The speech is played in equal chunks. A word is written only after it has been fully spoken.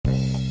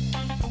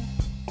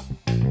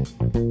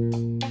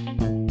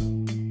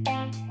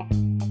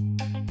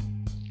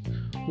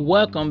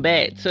Welcome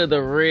back to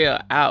the Real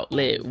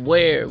Outlet,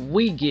 where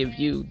we give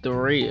you the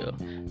real.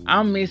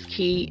 I'm Miss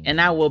Key, and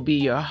I will be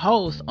your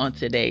host on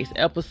today's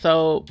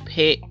episode,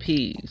 Pet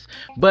Peeves.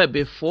 But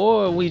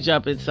before we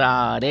jump into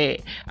all that,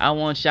 I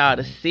want y'all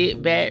to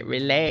sit back,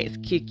 relax,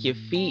 kick your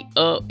feet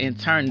up, and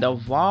turn the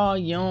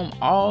volume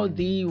all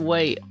the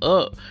way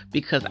up,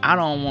 because I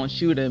don't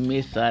want you to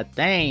miss a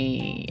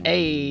thing.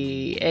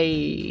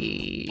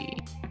 Hey.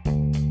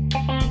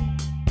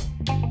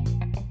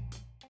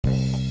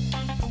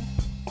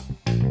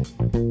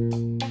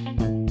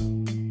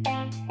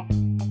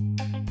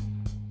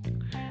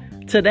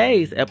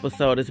 Today's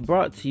episode is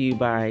brought to you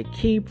by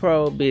Key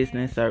Pro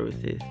Business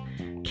Services.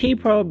 Key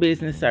Pro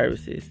Business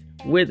Services,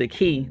 we're the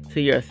key to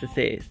your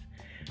success.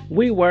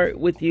 We work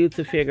with you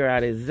to figure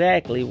out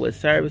exactly what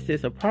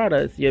services or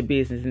products your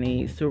business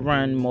needs to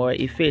run more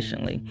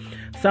efficiently.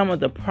 Some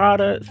of the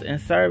products and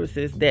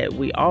services that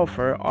we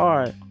offer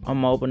are a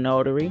mobile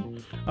notary,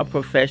 a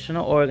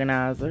professional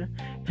organizer,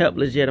 help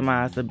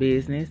legitimize a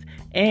business,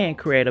 and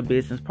create a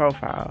business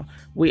profile.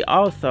 We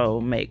also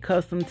make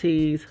custom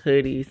tees,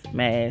 hoodies,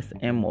 masks,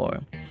 and more.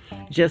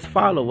 Just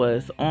follow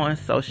us on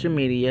social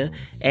media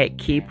at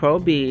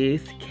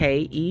KeyProBiz,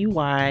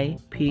 KeyProBiz.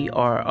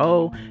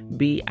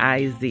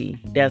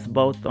 That's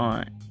both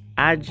on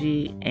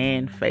IG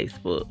and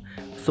Facebook.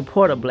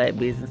 Support a black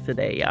business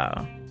today,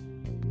 y'all.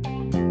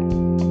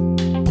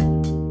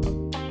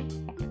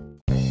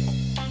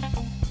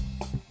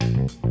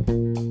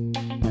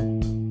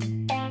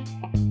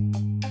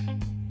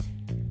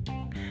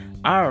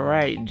 All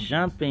right,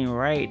 jumping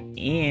right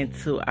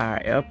into our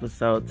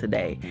episode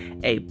today.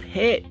 A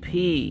pet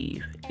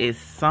peeve is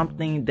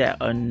something that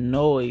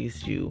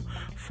annoys you.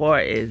 For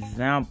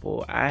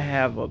example, I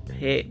have a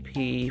pet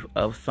peeve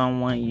of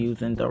someone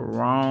using the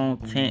wrong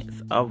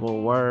tense of a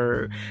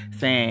word,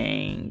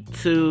 saying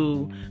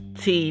to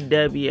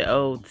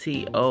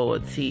TWOTO or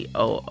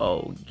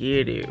TOO.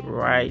 Get it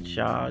right,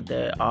 y'all.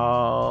 They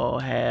all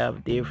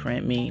have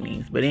different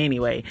meanings. But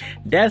anyway,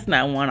 that's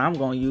not one I'm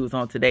going to use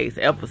on today's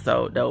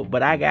episode, though.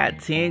 But I got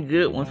 10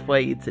 good ones for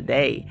you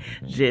today.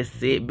 Just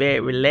sit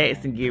back,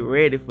 relax, and get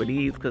ready for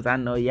these, because I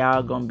know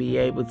y'all going to be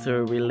able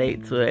to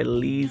relate to at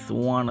least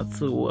one or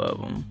two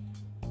of them.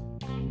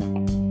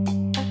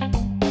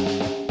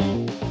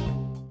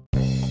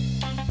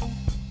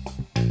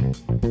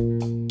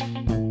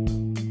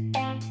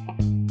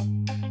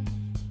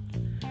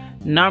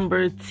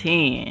 Number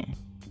 10.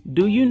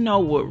 Do you know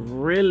what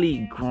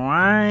really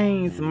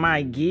grinds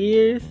my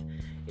gears?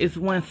 It's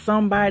when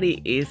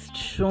somebody is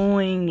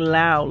chewing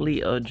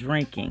loudly or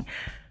drinking.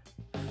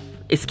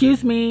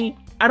 Excuse me,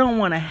 I don't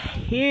want to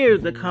hear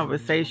the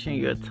conversation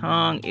your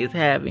tongue is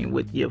having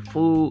with your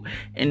food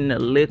and the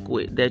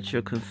liquid that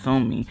you're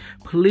consuming.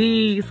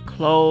 Please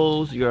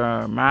close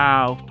your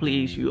mouth.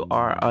 Please, you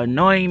are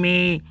annoying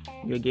me.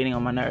 You're getting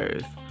on my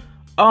nerves.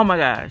 Oh my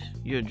gosh,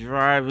 you're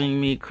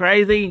driving me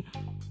crazy.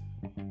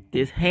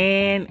 This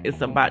hand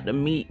is about to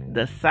meet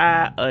the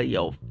side of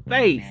your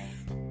face.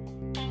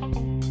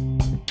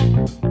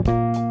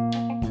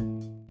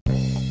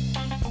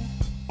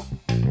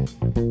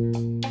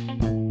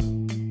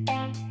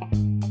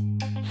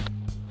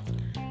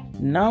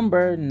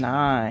 Number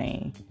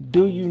 9.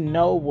 Do you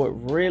know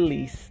what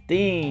really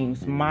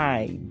stings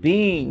my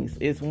beans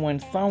is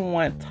when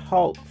someone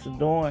talks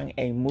during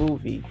a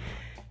movie.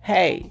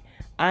 Hey,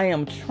 I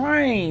am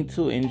trying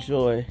to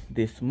enjoy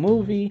this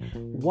movie.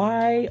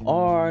 Why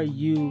are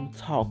you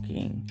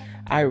talking?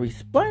 I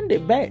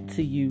responded back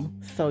to you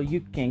so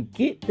you can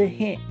get the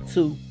hint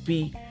to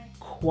be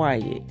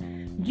quiet.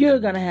 You're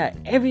gonna have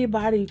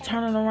everybody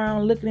turning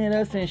around looking at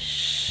us and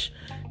shh.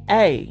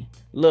 Hey,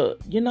 look,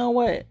 you know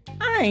what?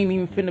 I ain't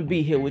even finna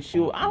be here with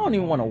you. I don't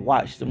even want to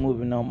watch the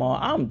movie no more.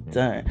 I'm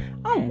done.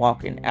 I'm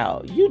walking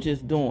out. You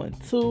just doing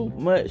too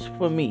much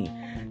for me.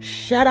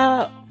 Shut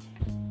up.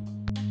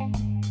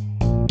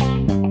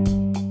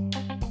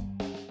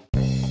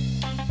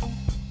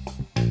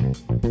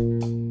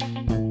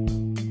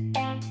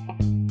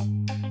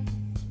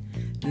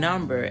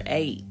 Number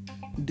 8.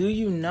 Do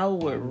you know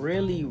what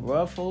really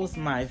ruffles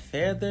my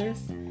feathers?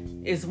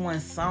 Is when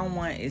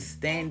someone is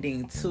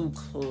standing too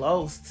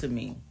close to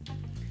me.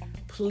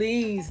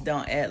 Please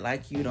don't act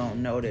like you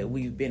don't know that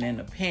we've been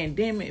in a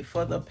pandemic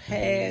for the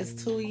past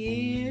 2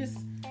 years.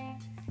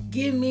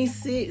 Give me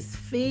 6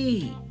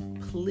 feet,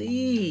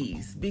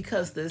 please.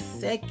 Because the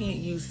second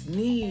you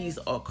sneeze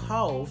or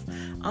cough,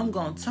 I'm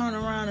going to turn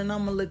around and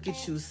I'm going to look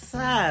at you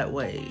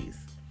sideways.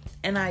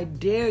 And I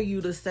dare you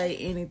to say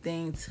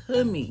anything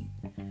to me.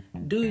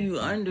 Do you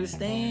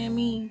understand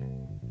me?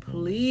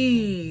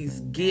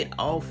 Please get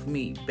off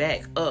me.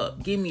 Back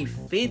up. Give me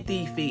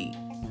 50 feet.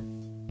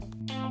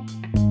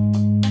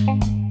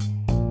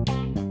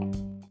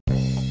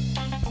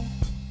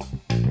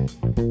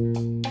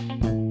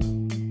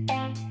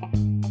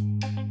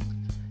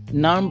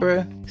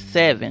 Number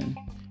 7.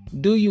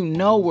 Do you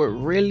know what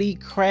really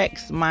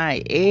cracks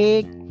my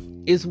egg?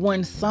 Is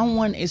when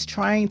someone is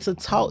trying to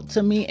talk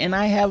to me and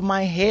I have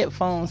my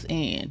headphones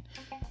in.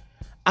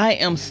 I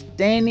am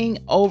standing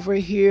over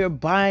here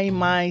by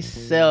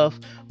myself,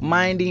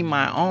 minding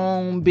my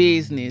own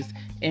business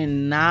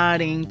and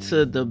nodding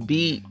to the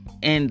beat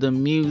and the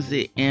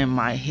music in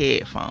my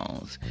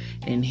headphones.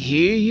 And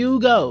here you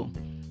go.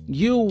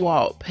 You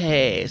walk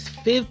past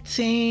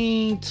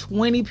 15,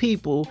 20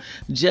 people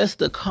just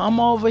to come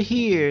over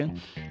here,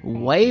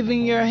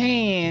 waving your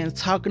hands,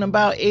 talking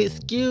about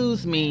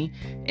excuse me,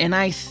 and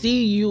I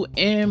see you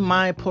in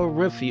my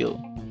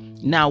peripheral.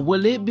 Now,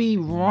 will it be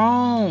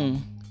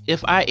wrong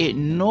if I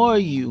ignore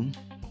you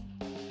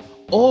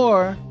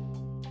or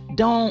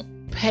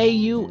don't pay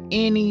you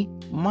any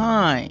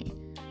mind?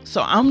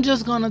 So I'm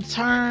just gonna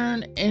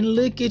turn and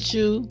look at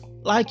you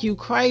like you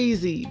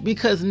crazy,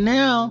 because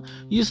now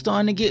you're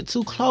starting to get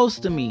too close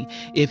to me.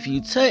 If you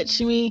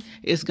touch me,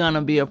 it's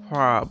gonna be a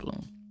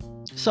problem.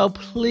 So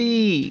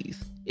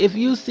please, if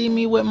you see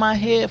me with my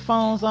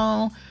headphones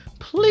on,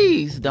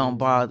 please don't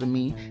bother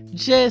me.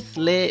 Just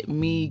let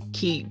me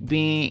keep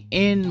being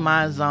in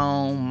my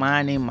zone,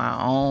 minding my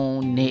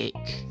own neck.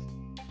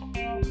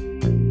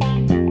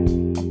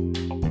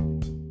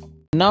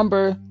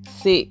 Number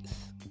 6.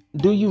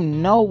 Do you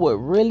know what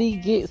really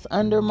gets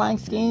under my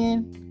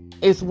skin?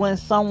 It's when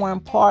someone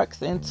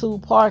parks in 2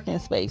 parking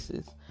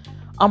spaces.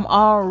 I'm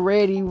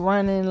already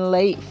running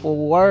late for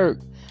work.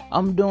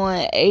 I'm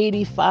doing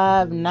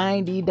 85,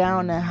 90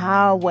 down the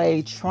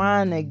highway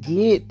trying to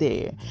get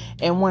there.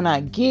 And when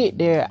I get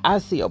there, I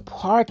see a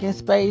parking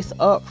space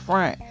up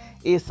front.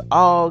 It's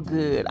all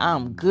good.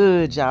 I'm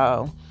good,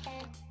 y'all.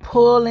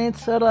 Pull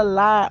into the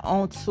lot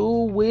on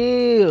 2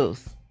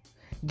 wheels.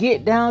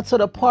 Get down to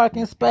the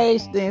parking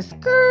space, then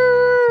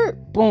skirt,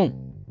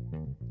 boom.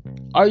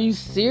 Are you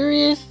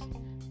serious?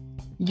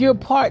 You're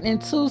parked in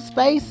 2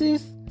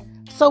 spaces?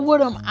 So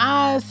what am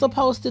I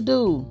supposed to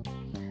do?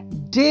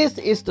 This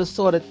is the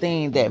sort of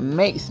thing that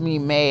makes me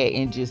mad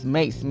and just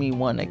makes me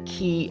want to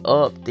key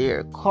up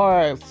their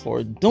car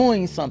for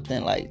doing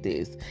something like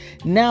this.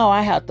 Now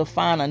I have to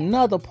find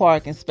another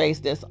parking space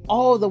that's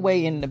all the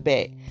way in the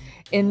back.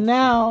 And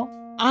now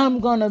I'm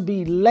going to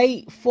be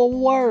late for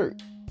work.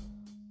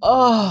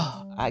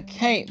 Oh, I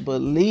can't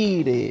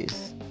believe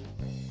this.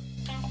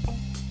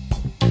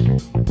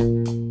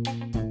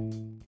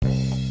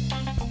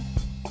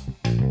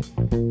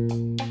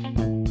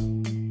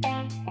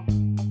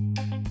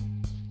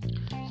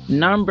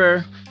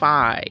 Number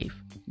 5.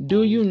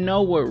 Do you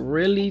know what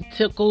really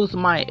tickles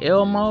my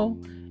Elmo?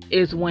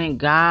 Is when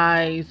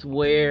guys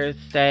wear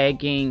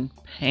sagging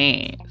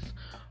pants.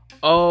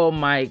 Oh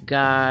my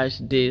gosh,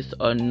 this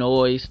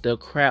annoys the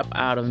crap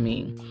out of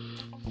me.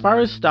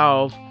 First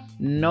off,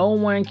 no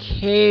one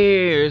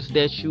cares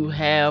that you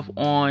have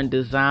on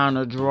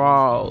designer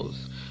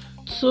drawers.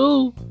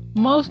 2,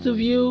 most of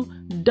you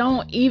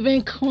don't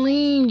even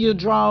clean your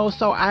drawers,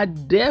 so I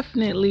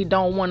definitely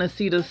don't want to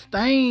see the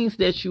stains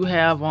that you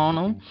have on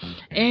them.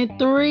 And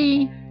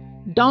 3,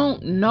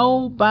 don't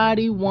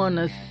nobody want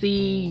to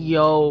see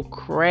your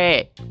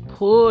crack.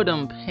 Pull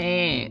them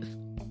pants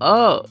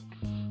up.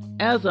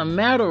 As a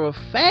matter of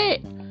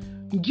fact,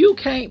 you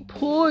can't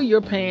pull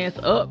your pants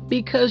up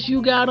because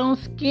you got on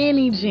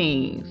skinny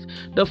jeans.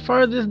 The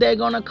furthest they're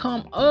gonna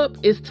come up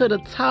is to the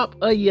top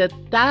of your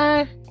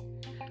thigh.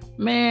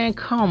 Man,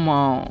 come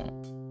on.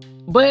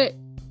 But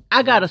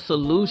I got a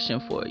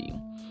solution for you.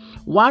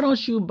 Why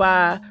don't you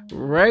buy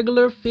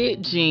regular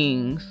fit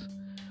jeans,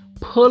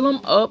 pull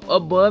them up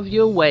above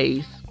your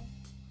waist,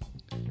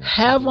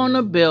 have on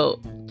a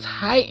belt,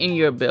 tighten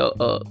your belt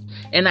up,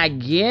 and I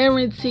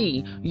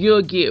guarantee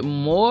you'll get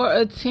more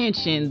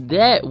attention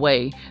that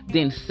way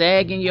than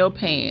sagging your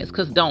pants,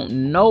 because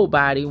don't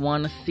nobody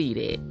want to see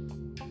that.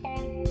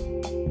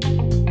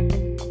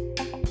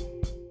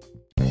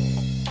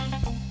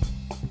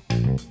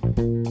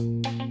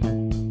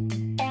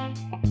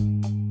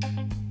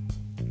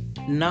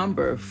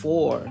 Number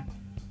 4.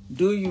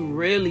 Do you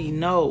really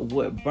know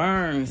what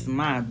burns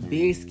my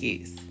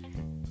biscuits?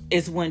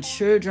 It's when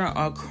children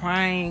are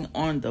crying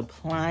on the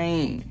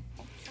plane.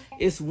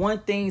 It's one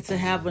thing to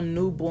have a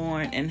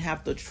newborn and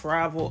have to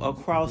travel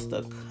across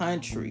the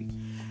country.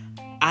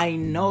 I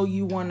know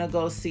you want to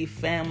go see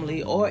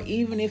family, or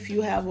even if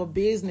you have a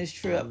business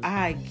trip,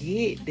 I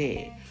get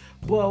that.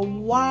 But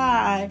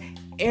why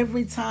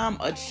every time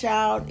a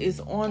child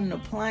is on the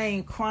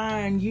plane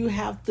crying, you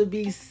have to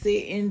be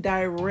sitting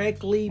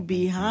directly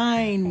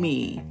behind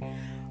me?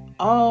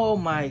 Oh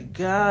my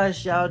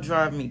gosh, y'all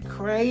drive me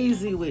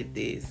crazy with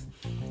this.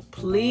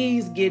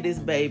 Please give this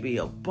baby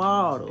a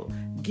bottle.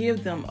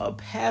 Give them a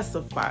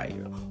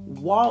pacifier.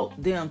 Walk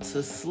them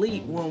to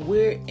sleep. When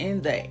we're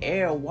in the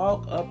air,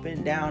 walk up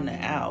and down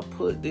the aisle.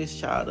 Put this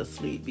child to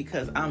sleep,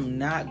 because I'm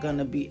not going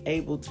to be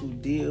able to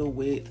deal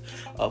with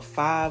a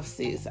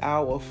 5-6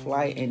 hour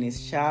flight and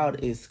this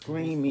child is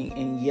screaming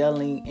and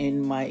yelling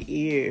in my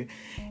ear.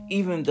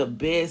 Even the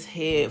best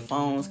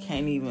headphones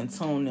can't even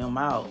tune them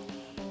out.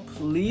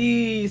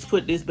 Please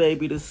put this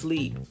baby to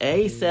sleep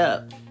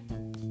ASAP.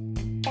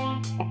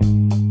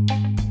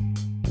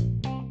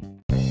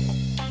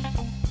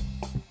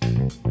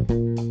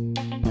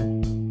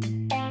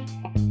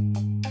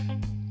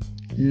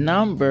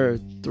 Number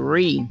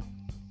 3.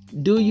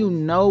 Do you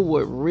know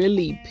what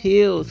really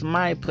peels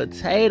my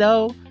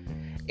potato?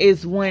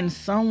 Is when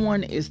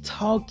someone is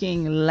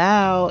talking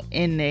loud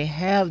and they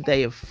have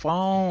their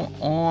phone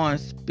on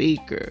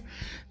speaker.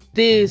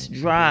 This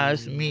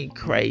drives me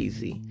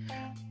crazy.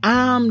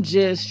 I'm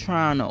just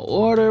trying to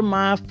order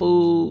my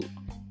food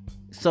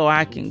so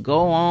I can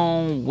go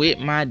on with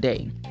my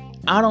day.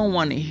 I don't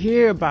want to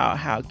hear about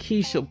how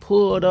Keisha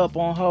pulled up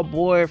on her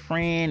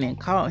boyfriend and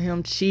caught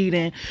him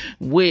cheating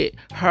with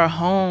her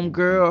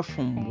homegirl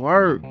from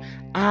work.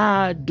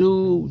 I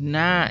do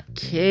not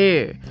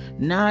care.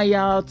 Now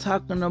y'all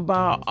talking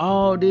about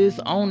all this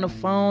on the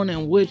phone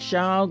and what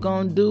y'all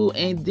gonna do,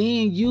 and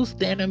then you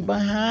standing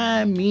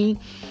behind me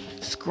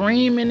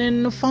screaming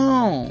in the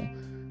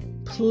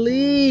phone.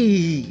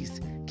 Please.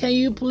 Can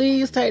you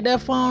please take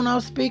that phone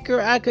off speaker?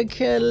 I could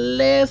care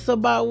less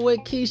about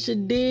what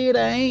Keisha did.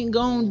 I ain't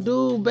gonna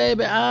do,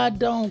 baby. I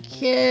don't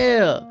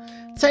care.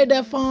 Take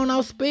that phone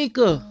off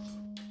speaker.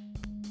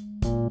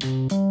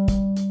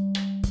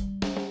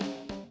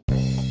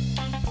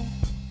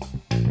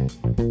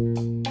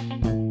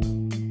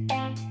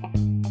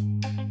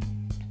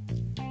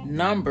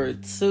 Number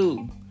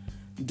 2.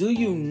 Do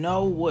you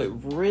know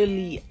what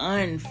really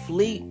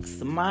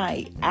unfleeks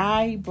my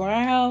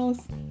eyebrows?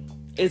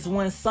 Is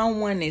when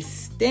someone is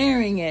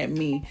staring at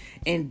me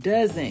and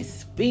doesn't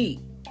speak.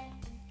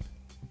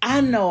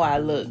 I know I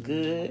look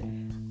good.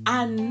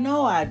 I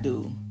know I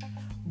do.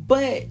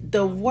 But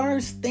the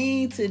worst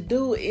thing to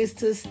do is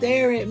to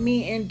stare at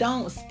me and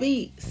don't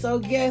speak. So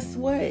guess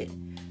what?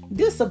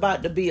 This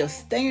about to be a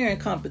staring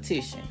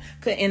competition.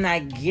 And I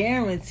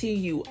guarantee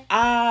you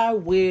I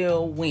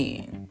will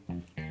win.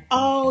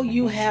 All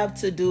you have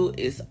to do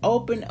is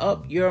open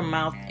up your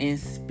mouth and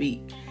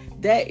speak.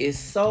 That is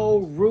so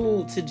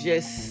rude to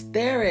just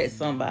stare at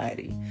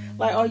somebody.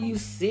 Like, are you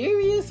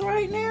serious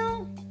right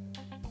now?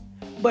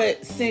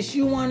 But since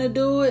you want to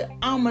do it,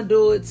 I'm going to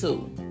do it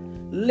too.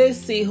 Let's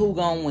see who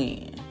gonna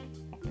win.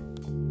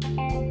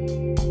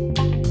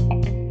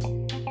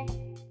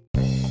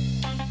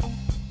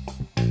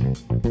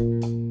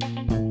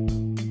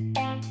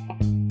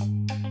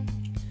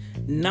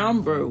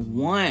 Number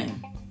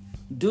 1.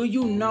 Do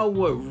you know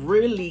what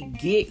really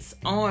gets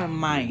on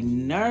my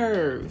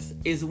nerves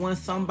is when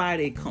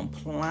somebody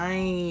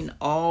complain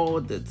all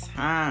the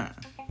time.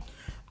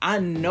 I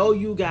know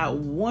you got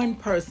one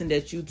person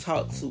that you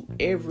talk to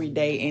every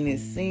day and it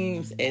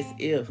seems as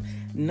if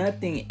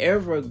nothing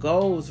ever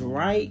goes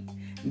right.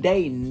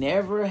 They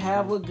never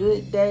have a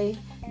good day.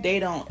 They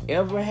don't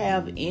ever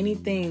have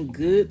anything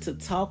good to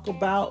talk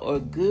about or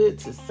good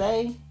to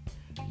say.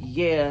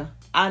 Yeah,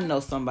 I know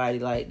somebody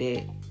like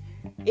that.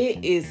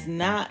 It is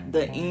not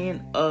the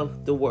end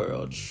of the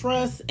world.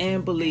 Trust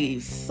and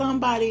believe.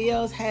 Somebody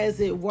else has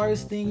it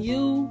worse than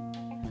you.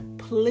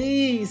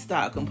 Please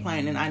stop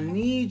complaining. I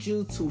need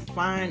you to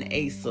find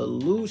a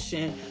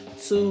solution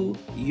to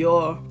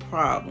your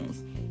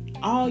problems.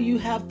 All you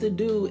have to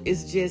do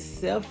is just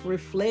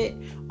self-reflect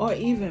or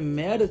even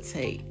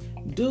meditate.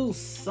 Do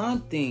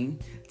something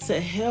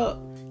to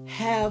help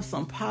have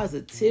some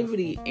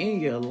positivity in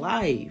your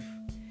life.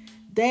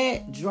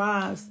 That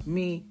drives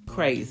me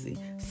crazy.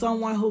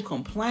 Someone who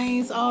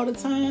complains all the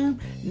time,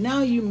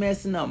 now you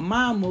messing up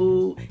my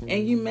mood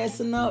and you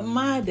messing up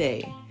my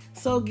day.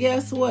 So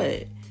guess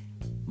what?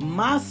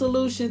 My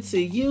solution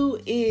to you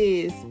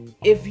is,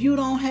 if you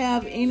don't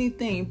have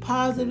anything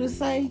positive to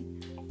say,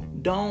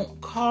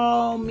 don't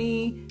call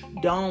me,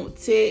 don't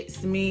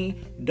text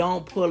me,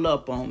 don't pull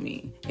up on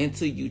me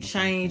until you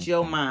change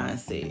your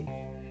mindset.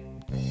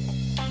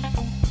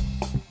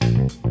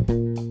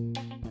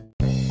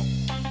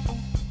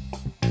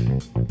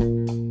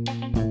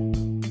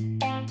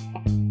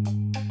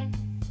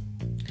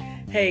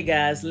 Hey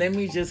guys, let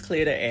me just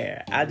clear the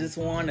air. I just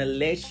want to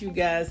let you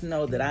guys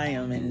know that I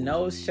am in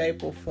no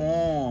shape or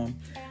form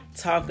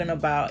talking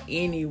about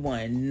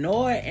anyone,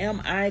 nor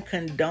am I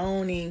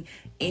condoning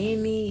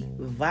any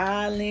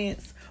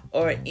violence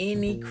or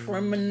any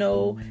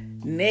criminal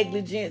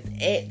negligence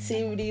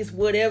activities,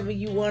 whatever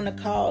you want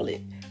to call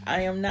it.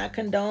 I am not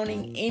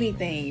condoning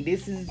anything.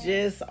 This is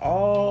just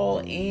all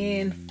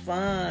in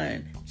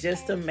fun,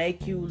 just to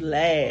make you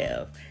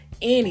laugh.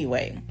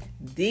 Anyway,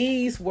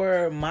 these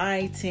were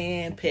my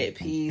 10 pet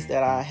peeves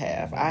that I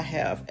have. I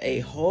have a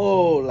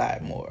whole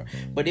lot more,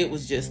 but it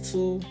was just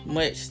too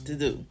much to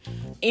do.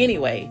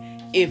 Anyway,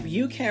 if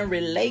you can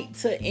relate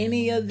to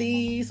any of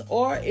these,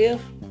 or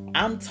if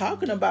I'm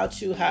talking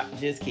about you,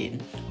 just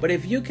kidding. But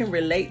if you can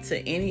relate to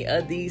any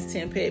of these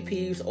 10 pet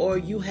peeves, or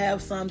you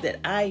have some that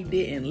I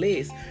didn't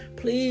list,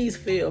 please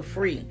feel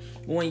free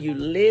when you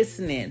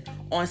listening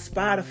on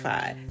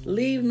Spotify,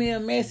 leave me a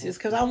message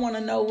because I want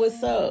to know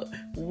what's up.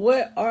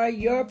 What are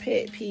your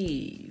pet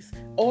peeves?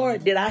 Or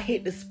did I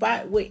hit the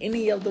spot with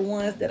any of the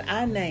ones that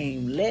I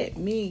named? Let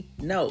me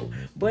know.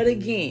 But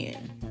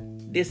again,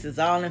 this is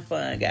all in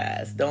fun,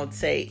 guys. Don't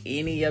take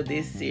any of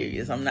this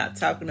serious. I'm not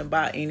talking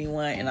about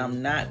anyone, and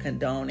I'm not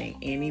condoning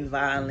any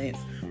violence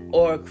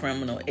or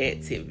criminal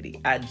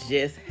activity. I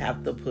just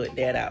have to put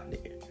that out there.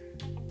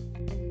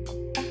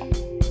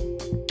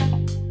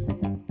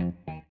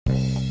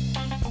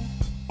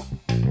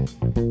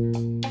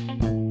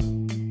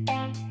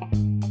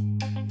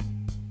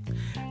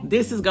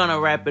 this is going to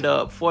wrap it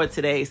up for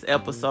today's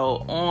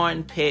episode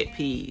on Pet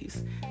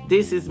Peeves.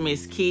 This is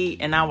Miss Key,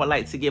 and I would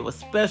like to give a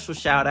special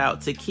shout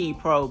out to Key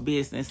Pro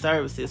Business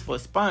Services for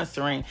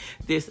sponsoring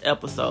this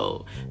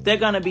episode. They're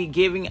going to be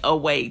giving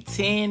away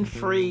 10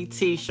 free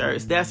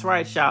t-shirts. That's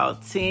right, y'all.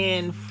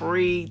 10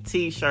 free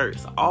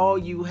t-shirts. All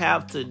you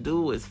have to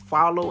do is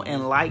follow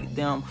and like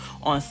them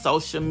on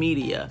social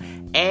media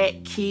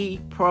at Key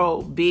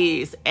Pro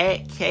Biz,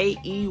 at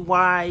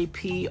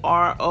KEYPROBIZ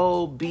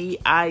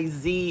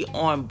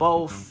on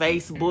both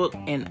Facebook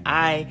and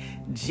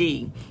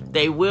IG.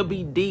 They will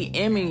be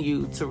DMing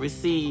you to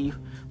receive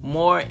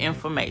more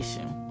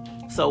information.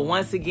 So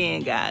once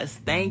again, guys,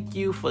 thank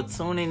you for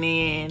tuning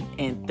in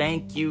and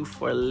thank you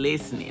for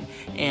listening.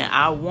 And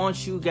I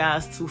want you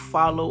guys to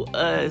follow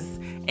us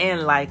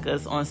and like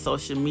us on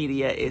social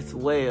media as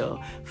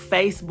well.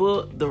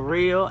 Facebook, The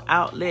Real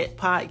Outlet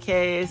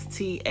Podcast,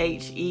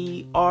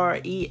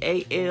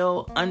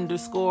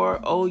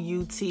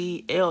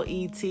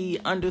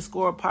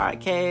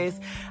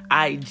 THEREAL_OUTLET_podcast.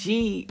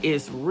 IG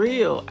is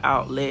Real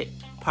Outlet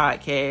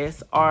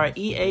Podcast,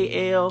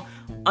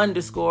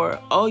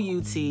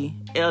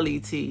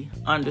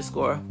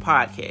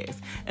 REAL_OUTLET_podcast.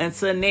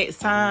 Until next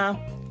time,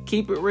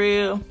 keep it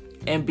real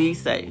and be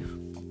safe.